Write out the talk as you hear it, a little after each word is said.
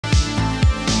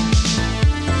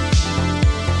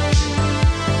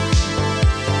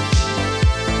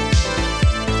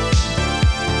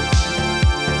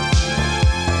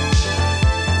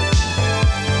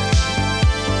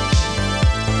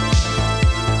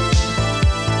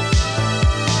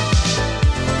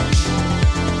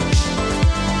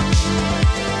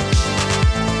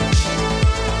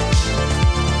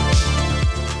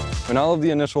all of the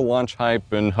initial launch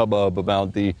hype and hubbub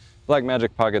about the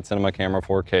Blackmagic Pocket Cinema Camera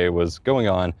 4K was going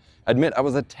on, I admit I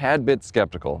was a tad bit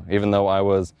skeptical. Even though I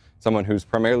was someone who's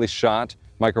primarily shot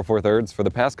Micro Four Thirds for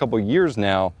the past couple years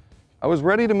now, I was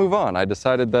ready to move on. I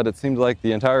decided that it seemed like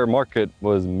the entire market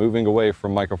was moving away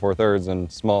from Micro Four Thirds and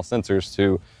small sensors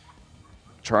to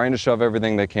trying to shove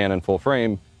everything they can in full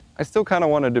frame. I still kind of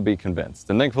wanted to be convinced,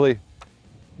 and thankfully,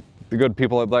 the good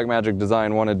people at BlackMagic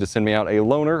Design wanted to send me out a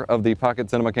loaner of the Pocket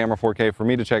Cinema Camera 4K for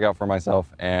me to check out for myself,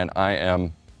 and I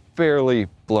am fairly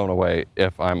blown away,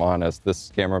 if I'm honest.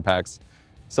 This camera packs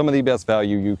some of the best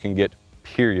value you can get,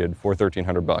 period, for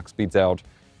 $1,300. Beats out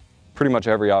pretty much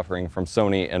every offering from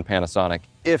Sony and Panasonic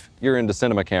if you're into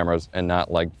cinema cameras and not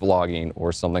like vlogging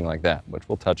or something like that, which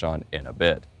we'll touch on in a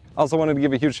bit. Also wanted to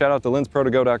give a huge shout out to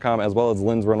lensprotogo.com as well as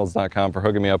lensrentals.com for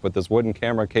hooking me up with this wooden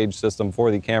camera cage system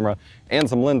for the camera and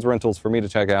some lens rentals for me to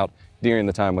check out during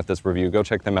the time with this review. Go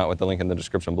check them out with the link in the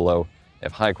description below. They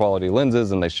have high quality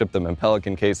lenses and they ship them in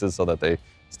Pelican cases so that they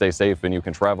stay safe and you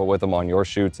can travel with them on your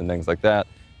shoots and things like that.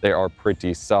 They are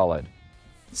pretty solid.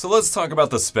 So let's talk about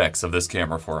the specs of this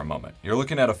camera for a moment. You're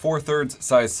looking at a 4/3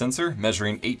 size sensor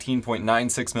measuring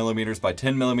 18.96 millimeters by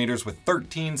 10 millimeters with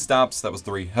 13 stops, that was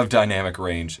 3, of dynamic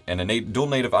range, and a dual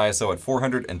native ISO at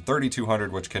 400 and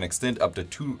 3200, which can extend up to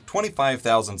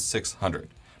 25,600.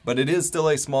 But it is still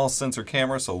a small sensor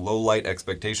camera, so low light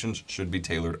expectations should be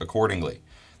tailored accordingly.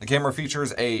 The camera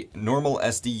features a normal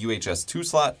SD UHS 2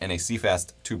 slot and a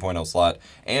CFast 2.0 slot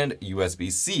and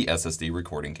USB-C SSD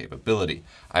recording capability.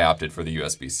 I opted for the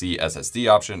USB-C SSD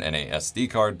option and a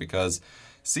SD card because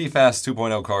CFast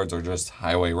 2.0 cards are just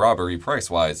highway robbery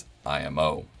price-wise,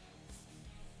 IMO.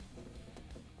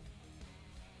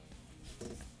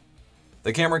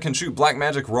 The camera can shoot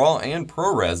Blackmagic RAW and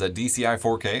ProRes at DCI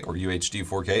 4K or UHD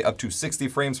 4K up to 60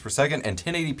 frames per second and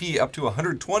 1080p up to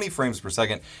 120 frames per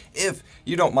second if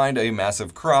you don't mind a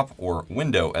massive crop or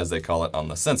window as they call it on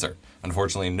the sensor.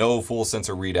 Unfortunately, no full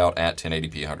sensor readout at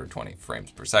 1080p 120 frames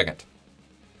per second.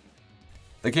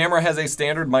 The camera has a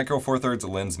standard Micro Four Thirds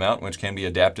lens mount, which can be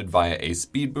adapted via a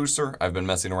speed booster. I've been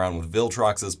messing around with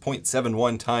Viltrox's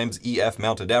 0.71 times EF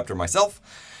mount adapter myself.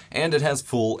 And it has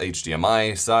full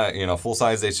HDMI,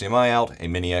 full-size HDMI out, a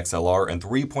mini XLR, and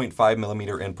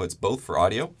 3.5mm inputs both for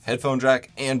audio, headphone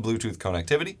jack, and Bluetooth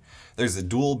connectivity. There's a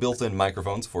dual built-in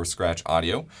microphones for scratch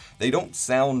audio. They don't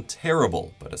sound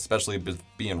terrible, but especially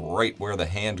being right where the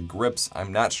hand grips,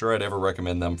 I'm not sure I'd ever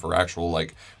recommend them for actual,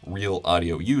 real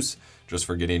audio use, just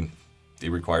for getting the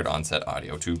required onset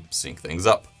audio to sync things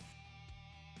up.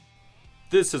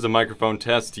 This is a microphone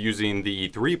test using the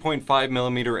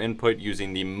 3.5mm input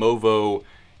using the Movo.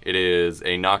 It is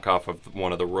a knockoff of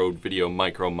one of the Rode Video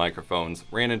Micro microphones.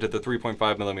 Ran into the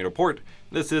 3.5mm port.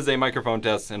 This is a microphone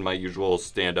test in my usual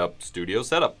stand-up studio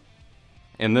setup.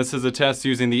 And this is a test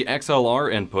using the XLR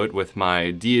input with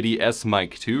my Deity S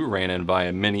Mic 2. Ran in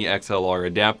via mini XLR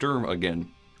adapter.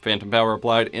 Again, phantom power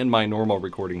applied in my normal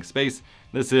recording space.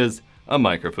 This is a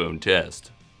microphone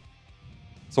test.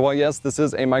 So while yes, this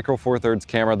is a Micro Four Thirds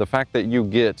camera, the fact that you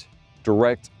get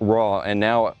direct RAW, and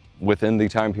now within the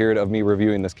time period of me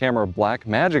reviewing this camera,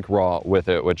 Blackmagic RAW with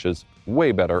it, which is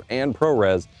way better, and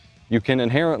ProRes, you can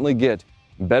inherently get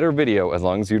better video as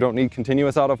long as you don't need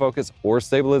continuous autofocus or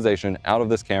stabilization out of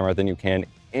this camera than you can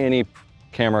any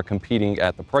camera competing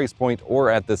at the price point or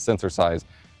at this sensor size,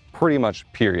 pretty much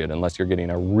period, unless you're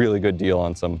getting a really good deal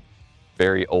on some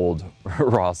very old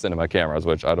RAW cinema cameras,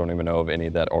 which I don't even know of any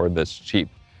that are this cheap.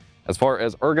 As far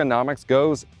as ergonomics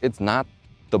goes, it's not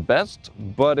the best,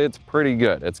 but it's pretty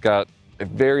good. It's got a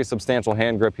very substantial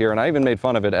hand grip here, and I even made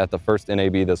fun of it at the first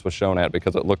NAB this was shown at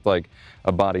because it looked like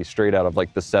a body straight out of the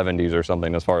 70s or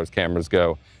something as far as cameras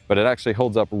go. But it actually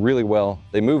holds up really well.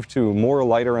 They moved to more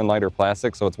lighter and lighter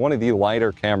plastic, so it's one of the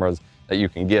lighter cameras that you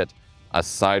can get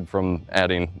aside from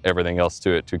adding everything else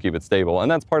to it to keep it stable.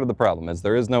 And that's part of the problem, is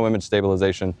there is no image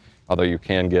stabilization, although you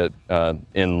can get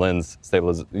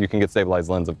you can get stabilized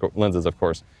lenses, of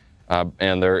course.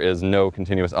 And there is no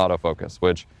continuous autofocus,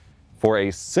 which for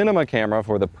a cinema camera,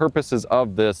 for the purposes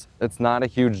of this, it's not a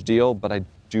huge deal, but I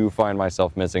do find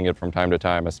myself missing it from time to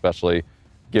time, especially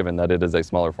given that it is a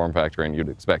smaller form factor and you'd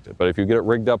expect it. But if you get it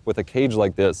rigged up with a cage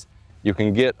like this, you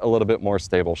can get a little bit more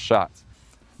stable shots.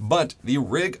 But the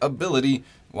rig ability,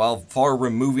 while far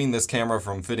removing this camera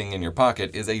from fitting in your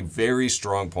pocket, is a very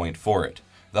strong point for it.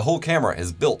 The whole camera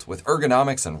is built with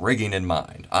ergonomics and rigging in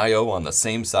mind. I/O on the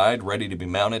same side, ready to be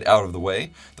mounted out of the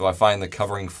way, though I find the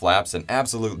covering flaps an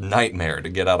absolute nightmare to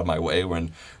get out of my way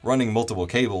when running multiple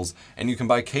cables, and you can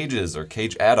buy cages or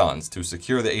cage add-ons to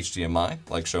secure the HDMI,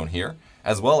 like shown here,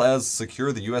 as well as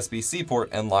secure the USB-C port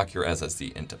and lock your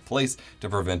SSD into place to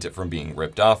prevent it from being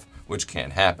ripped off, which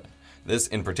can happen. This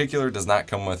in particular does not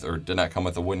come with, or did not come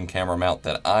with, a wooden camera mount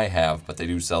that I have, but they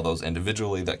do sell those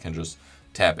individually that can just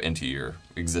tap into your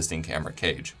existing camera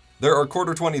cage. There are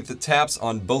 1/4-20 taps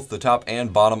on both the top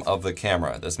and bottom of the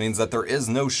camera. This means that there is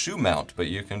no shoe mount, but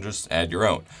you can just add your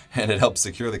own, and it helps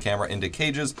secure the camera into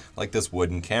cages like this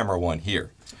wooden camera one here.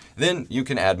 Then you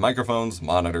can add microphones,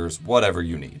 monitors, whatever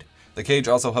you need. The cage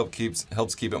also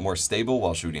helps keep it more stable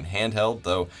while shooting handheld,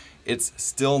 though it's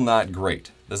still not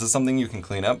great. This is something you can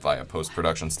clean up via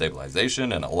post-production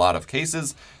stabilization in a lot of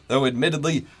cases, though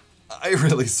admittedly, I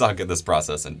really suck at this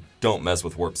process and don't mess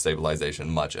with warp stabilization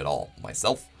much at all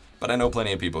myself, but I know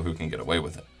plenty of people who can get away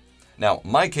with it. Now,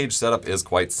 my cage setup is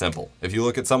quite simple. If you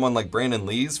look at someone like Brandon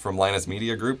Lees from Linus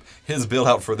Media Group, his build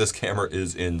out for this camera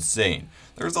is insane.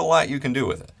 There's a lot you can do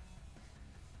with it.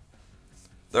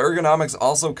 The ergonomics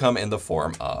also come in the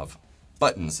form of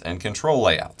buttons and control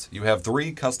layouts. You have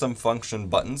 3 custom function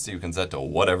buttons you can set to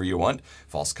whatever you want: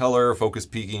 false color, focus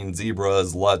peaking,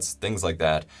 zebras, LUTs, things like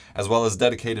that, as well as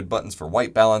dedicated buttons for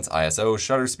white balance, ISO,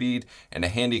 shutter speed, and a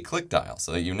handy click dial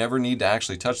so that you never need to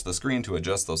actually touch the screen to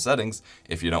adjust those settings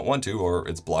if you don't want to, or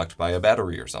it's blocked by a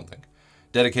battery or something.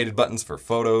 Dedicated buttons for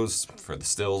photos, for the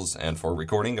stills, and for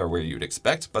recording are where you'd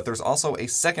expect, but there's also a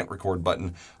second record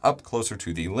button up closer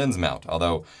to the lens mount,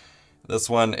 although this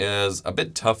one is a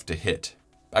bit tough to hit.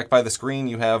 Back by the screen,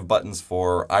 you have buttons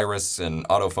for iris and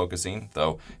autofocusing,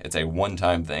 though it's a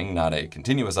one-time thing, not a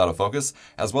continuous autofocus,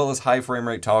 as well as high frame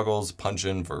rate toggles,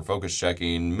 punch-in for focus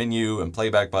checking, menu and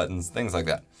playback buttons, things like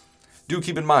that. Do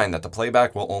keep in mind that the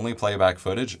playback will only play back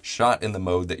footage shot in the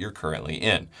mode that you're currently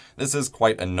in. This is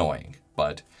quite annoying,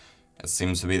 but it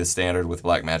seems to be the standard with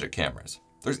Blackmagic cameras.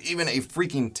 There's even a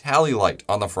freaking tally light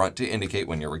on the front to indicate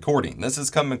when you're recording. This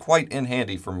has come in quite in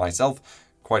handy for myself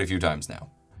quite a few times now.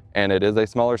 And it is a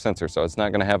smaller sensor, so it's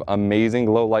not going to have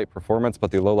amazing low light performance, but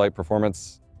the low light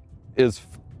performance is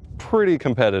pretty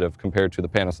competitive compared to the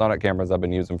Panasonic cameras I've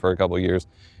been using for a couple years.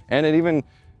 And it even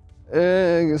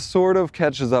sort of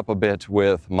catches up a bit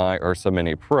with my Ursa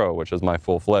Mini Pro, which is my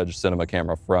full-fledged cinema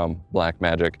camera from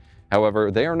Blackmagic.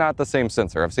 However, they are not the same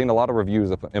sensor. I've seen a lot of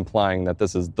reviews implying that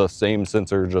this is the same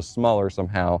sensor, just smaller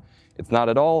somehow. It's not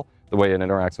at all. The way it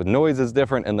interacts with noise is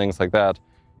different and things like that.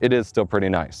 It is still pretty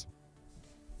nice.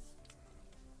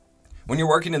 When you're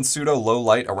working in pseudo low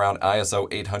light around ISO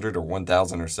 800 or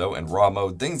 1000 or so in RAW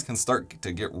mode, things can start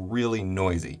to get really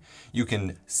noisy. You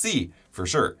can see for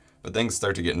sure, but things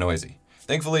start to get noisy.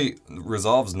 Thankfully,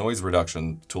 Resolve's noise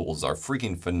reduction tools are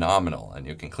freaking phenomenal, and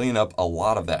you can clean up a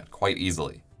lot of that quite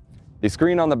easily. The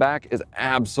screen on the back is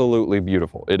absolutely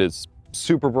beautiful. It is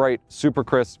super bright, super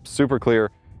crisp, super clear,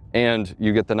 and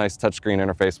you get the nice touchscreen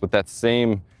interface with that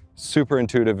same super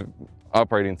intuitive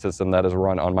operating system that is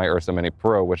run on my Ursa Mini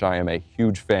Pro, which I am a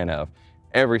huge fan of.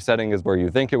 Every setting is where you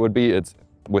think it would be. It's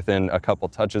within a couple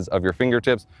touches of your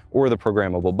fingertips or the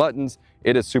programmable buttons.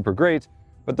 It is super great,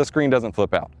 but the screen doesn't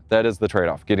flip out. That is the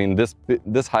trade-off. Getting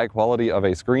this high quality of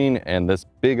a screen and this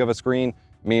big of a screen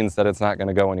means that it's not going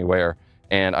to go anywhere.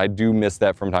 And I do miss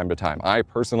that from time to time. I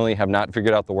personally have not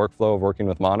figured out the workflow of working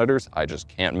with monitors. I just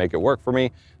can't make it work for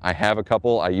me. I have a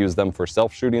couple. I use them for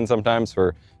self-shooting sometimes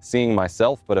for seeing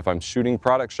myself, but if I'm shooting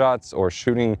product shots or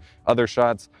shooting other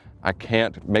shots, I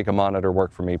can't make a monitor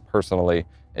work for me personally.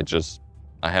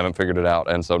 I haven't figured it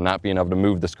out. And so not being able to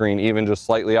move the screen even just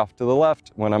slightly off to the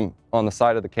left when I'm on the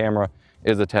side of the camera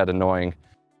is a tad annoying.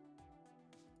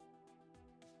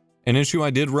 An issue I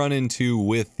did run into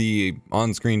with the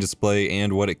on-screen display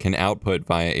and what it can output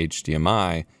via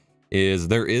HDMI is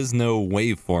there is no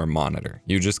waveform monitor.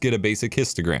 You just get a basic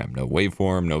histogram, no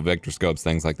waveform, no vector scopes,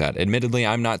 things like that. Admittedly,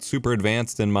 I'm not super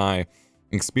advanced in my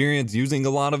experience using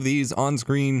a lot of these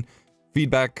on-screen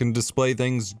feedback and display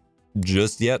things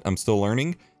just yet. I'm still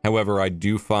learning. However, I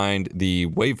do find the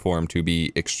waveform to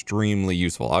be extremely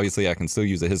useful. Obviously, I can still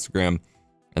use a histogram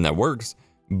and that works,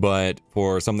 but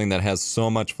for something that has so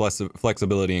much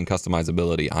flexibility and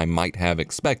customizability, I might have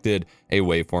expected a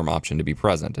waveform option to be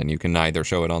present, and you can neither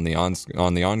show it on the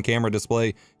on-camera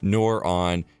display nor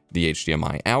on the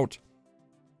HDMI out.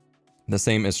 The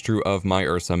same is true of my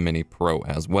Ursa Mini Pro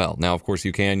as well. Now, of course,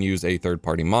 you can use a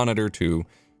third-party monitor to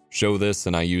show this,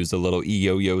 and I used a little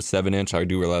eYoYo 7-inch. I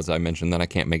do realize I mentioned that I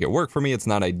can't make it work for me. It's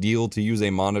not ideal to use a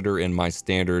monitor in my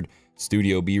standard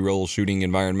studio B-roll shooting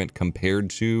environment compared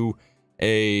to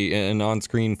an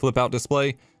on-screen flip-out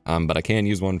display, but I can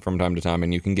use one from time to time,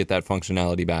 and you can get that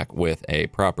functionality back with a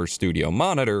proper studio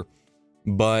monitor.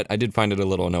 But I did find it a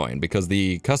little annoying because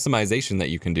the customization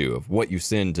that you can do of what you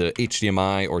send to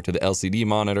HDMI or to the LCD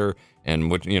monitor,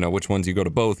 and which ones you go to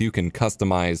both, you can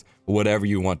customize whatever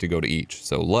you want to go to each.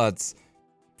 So LUTs,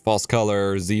 false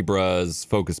color, zebras,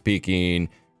 focus peaking,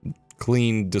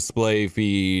 clean display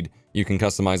feed. You can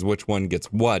customize which one gets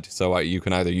what, so you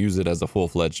can either use it as a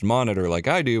full-fledged monitor like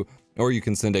I do, or you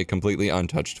can send a completely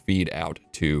untouched feed out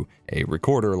to a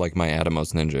recorder like my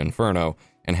Atomos Ninja Inferno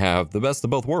and have the best of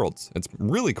both worlds. It's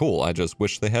really cool. I just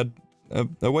wish they had a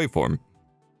waveform.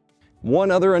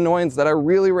 One other annoyance that I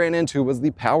really ran into was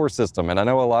the power system, and I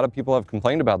know a lot of people have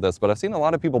complained about this, but I've seen a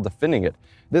lot of people defending it.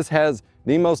 This has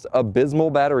the most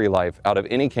abysmal battery life out of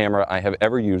any camera I have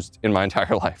ever used in my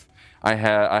entire life. I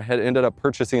had ended up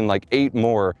purchasing like 8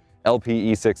 more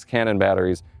LP-E6 Canon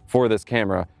batteries for this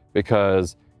camera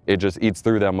because it just eats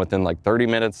through them within like 30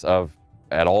 minutes of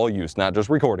at all use, not just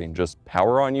recording, just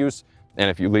power on use.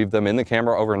 And if you leave them in the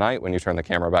camera overnight, when you turn the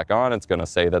camera back on, it's gonna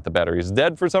say that the battery is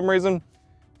dead for some reason.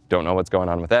 Don't know what's going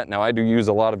on with that. Now, I do use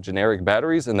a lot of generic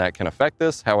batteries and that can affect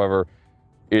this. However,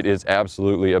 it is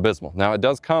absolutely abysmal. Now, it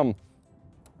does come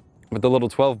with the little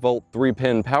 12-volt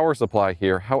 3-pin power supply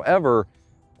here. However,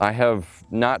 I have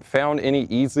not found any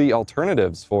easy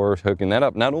alternatives for hooking that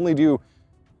up. Not only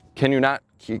can you not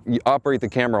operate the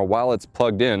camera while it's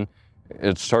plugged in,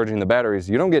 it's charging the batteries,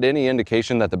 you don't get any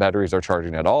indication that the batteries are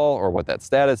charging at all or what that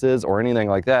status is or anything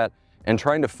like that. And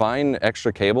trying to find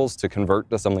extra cables to convert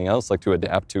to something else, like to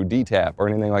adapt to DTAP or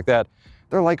anything like that,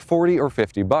 they're like 40 or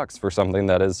 50 bucks for something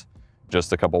that is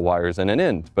just a couple wires and an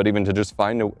end. But even to just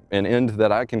find an end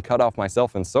that I can cut off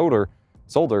myself and solder,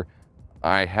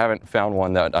 I haven't found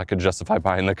one that I could justify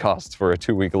buying the cost for a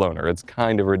 2-week loaner. It's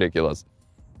kind of ridiculous.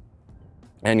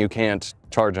 And you can't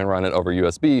charge and run it over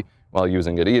USB while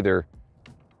using it either.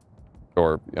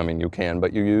 Or, I mean, you can,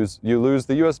 but you lose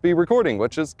the USB recording,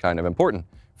 which is kind of important.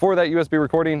 For that USB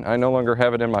recording, I no longer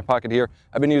have it in my pocket here.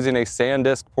 I've been using a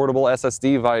SanDisk portable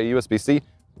SSD via USB-C.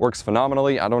 Works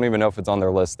phenomenally. I don't even know if it's on their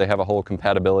list. They have a whole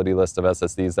compatibility list of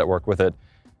SSDs that work with it.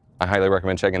 I highly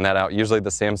recommend checking that out. Usually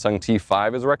the Samsung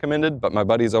T5 is recommended, but my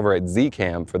buddies over at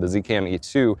Zcam for the Zcam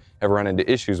E2 have run into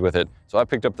issues with it. So I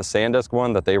picked up the SanDisk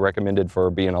one that they recommended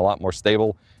for being a lot more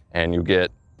stable, and you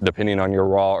get, depending on your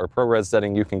RAW or ProRes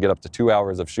setting, you can get up to 2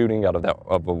 hours of shooting out of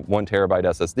a 1 terabyte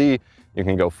SSD. You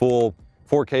can go full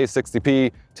 4K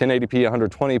 60p,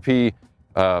 1080p,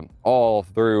 120p, all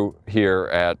through here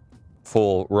at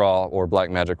full RAW or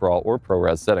Blackmagic RAW or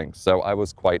ProRes settings. So I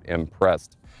was quite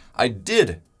impressed. I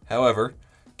did, however,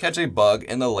 catch a bug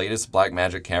in the latest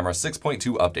Blackmagic Camera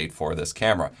 6.2 update for this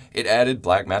camera. It added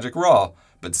Blackmagic RAW,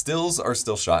 but stills are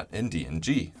still shot in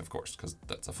DNG, of course, because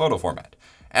that's a photo format.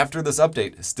 After this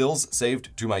update, stills saved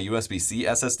to my USB-C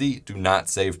SSD do not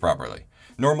save properly.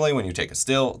 Normally, when you take a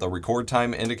still, the record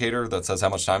time indicator that says how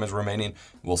much time is remaining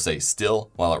will say still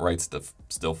while it writes the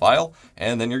still file,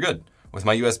 and then you're good. With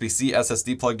my USB-C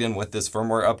SSD plugged in with this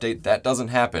firmware update, that doesn't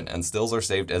happen, and stills are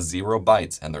saved as 0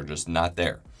 bytes, and they're just not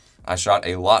there. I shot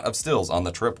a lot of stills on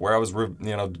the trip where I was,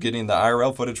 getting the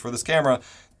IRL footage for this camera.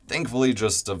 Thankfully,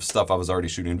 just of stuff I was already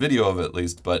shooting video of at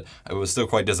least, but it was still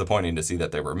quite disappointing to see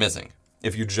that they were missing.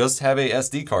 If you just have a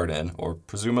SD card in, or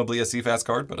presumably a CFast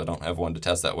card, but I don't have one to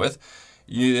test that with,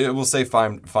 it will say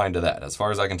fine to that. As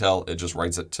far as I can tell, it just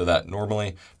writes it to that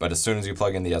normally, but as soon as you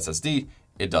plug in the SSD,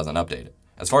 it doesn't update it.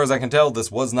 As far as I can tell,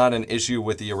 this was not an issue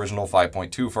with the original 5.2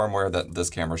 firmware that this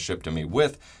camera shipped to me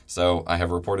with, so I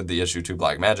have reported the issue to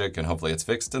Blackmagic, and hopefully it's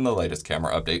fixed in the latest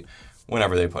camera update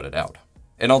whenever they put it out.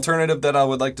 An alternative that I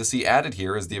would like to see added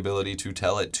here is the ability to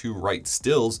tell it to write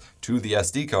stills to the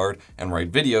SD card and write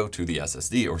video to the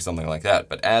SSD or something like that.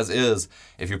 But as is,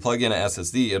 if you plug in an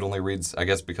SSD, it only reads, I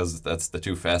guess because that's the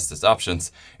 2 fastest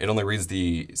options, it only reads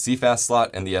the CFast slot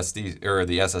and the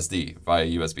SSD via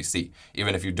USB-C.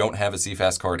 Even if you don't have a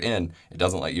CFast card in, it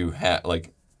doesn't let you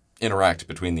interact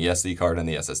between the SD card and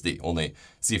the SSD, only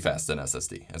CFast and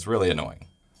SSD. It's really annoying.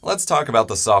 Let's talk about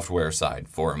the software side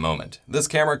for a moment. This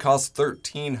camera costs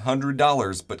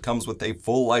 $1,300, but comes with a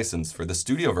full license for the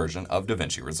studio version of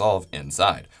DaVinci Resolve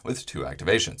inside, with 2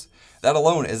 activations. That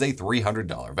alone is a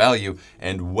 $300 value,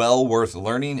 and well worth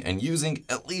learning and using,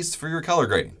 at least for your color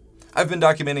grading. I've been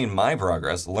documenting my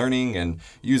progress, learning and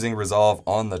using Resolve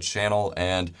on the channel,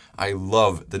 and I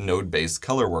love the node-based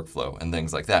color workflow and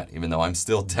things like that, even though I'm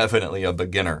still definitely a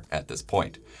beginner at this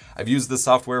point. I've used this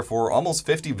software for almost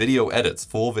 50 video edits,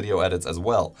 full video edits as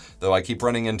well, though I keep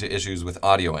running into issues with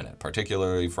audio in it,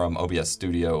 particularly from OBS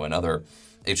Studio and other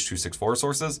H.264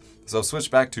 sources, so I've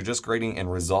switched back to just grading in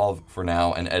Resolve for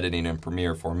now and editing in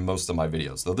Premiere for most of my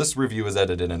videos, though this review is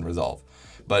edited in Resolve.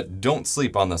 But don't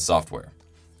sleep on this software.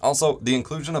 Also, the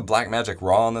inclusion of Blackmagic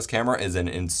RAW on this camera is an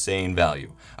insane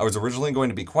value. I was originally going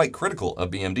to be quite critical of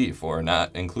BMD for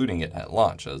not including it at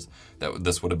launch, as that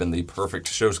this would have been the perfect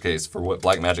showcase for what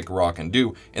Blackmagic RAW can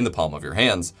do in the palm of your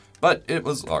hands, but it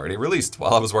was already released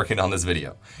while I was working on this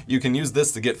video. You can use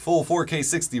this to get full 4K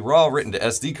 60 RAW written to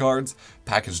SD cards,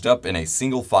 packaged up in a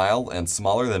single file and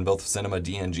smaller than both Cinema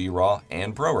DNG RAW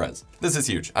and ProRes. This is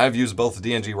huge. I've used both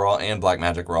DNG RAW and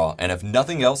Blackmagic RAW, and if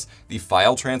nothing else, the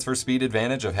file transfer speed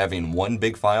advantage of having one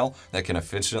big file that can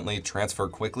efficiently transfer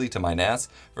quickly to my NAS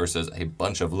versus a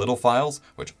bunch of little files,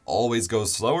 which always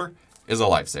goes slower, is a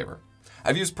lifesaver.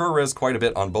 I've used ProRes quite a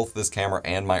bit on both this camera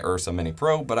and my Ursa Mini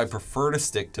Pro, but I prefer to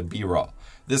stick to B-RAW.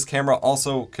 This camera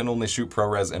also can only shoot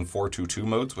ProRes in 422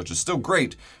 modes, which is still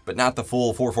great, but not the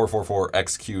full 4444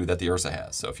 XQ that the Ursa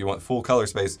has. So if you want full color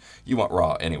space, you want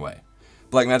RAW anyway.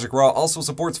 Blackmagic RAW also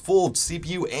supports full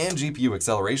CPU and GPU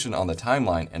acceleration on the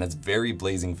timeline, and it's very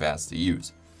blazing fast to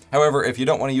use. However, if you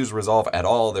don't want to use Resolve at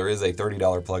all, there is a $30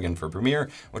 plugin for Premiere,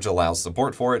 which allows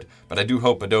support for it, but I do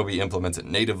hope Adobe implements it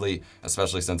natively,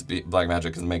 especially since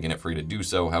Blackmagic is making it free to do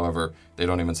so. However, they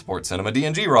don't even support Cinema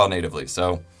DNG RAW natively,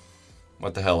 so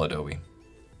what the hell, Adobe?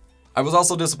 I was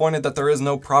also disappointed that there is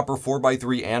no proper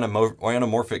 4x3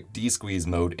 anamorphic D-squeeze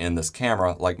mode in this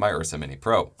camera like my Ursa Mini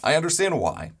Pro. I understand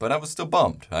why, but I was still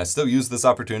bummed. I still used this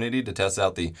opportunity to test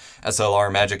out the SLR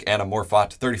Magic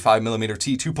Anamorphot 35mm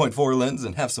T 2.4 lens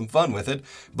and have some fun with it,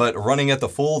 but running at the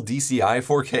full DCI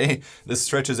 4K, this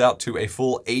stretches out to a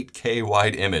full 8K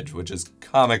wide image, which is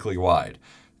comically wide.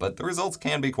 But the results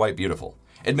can be quite beautiful.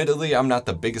 Admittedly, I'm not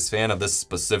the biggest fan of this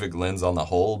specific lens on the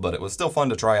whole, but it was still fun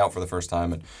to try out for the first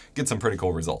time and get some pretty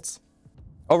cool results.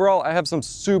 Overall, I have some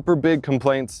super big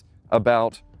complaints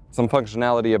about some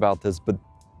functionality about this, but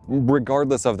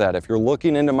regardless of that, if you're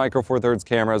looking into Micro Four Thirds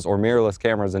cameras or mirrorless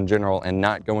cameras in general and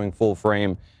not going full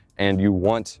frame and you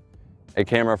want a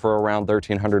camera for around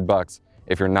 $1,300,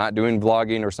 if you're not doing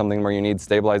vlogging or something where you need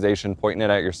stabilization, pointing it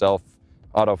at yourself,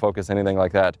 autofocus, anything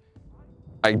like that,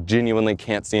 I genuinely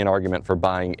can't see an argument for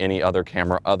buying any other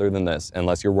camera other than this,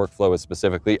 unless your workflow is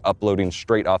specifically uploading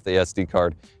straight off the SD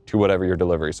card to whatever your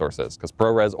delivery source is. Because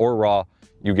ProRes or RAW,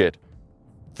 you get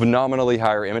phenomenally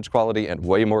higher image quality and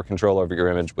way more control over your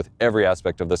image with every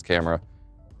aspect of this camera.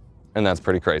 And that's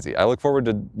pretty crazy. I look forward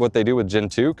to what they do with Gen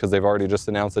 2, because they've already just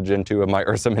announced a Gen 2 of my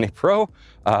Ursa Mini Pro,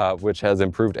 which has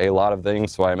improved a lot of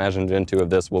things. So I imagine Gen 2 of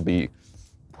this will be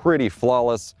pretty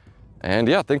flawless. And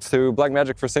yeah, thanks to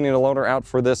Blackmagic for sending a loaner out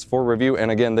for this for review. And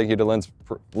again, thank you to Lens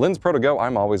Pro to Go.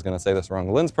 I'm always going to say this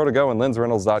wrong. Lens Pro to Go and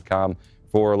lensrentals.com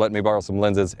for letting me borrow some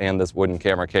lenses and this wooden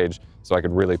camera cage so I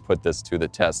could really put this to the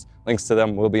test. Links to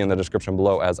them will be in the description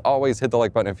below. As always, hit the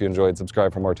like button if you enjoyed,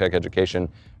 subscribe for more tech education.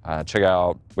 Check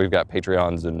out, we've got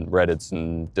Patreons and Reddits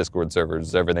and Discord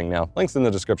servers, everything now. Links in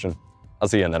the description. I'll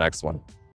see you in the next one.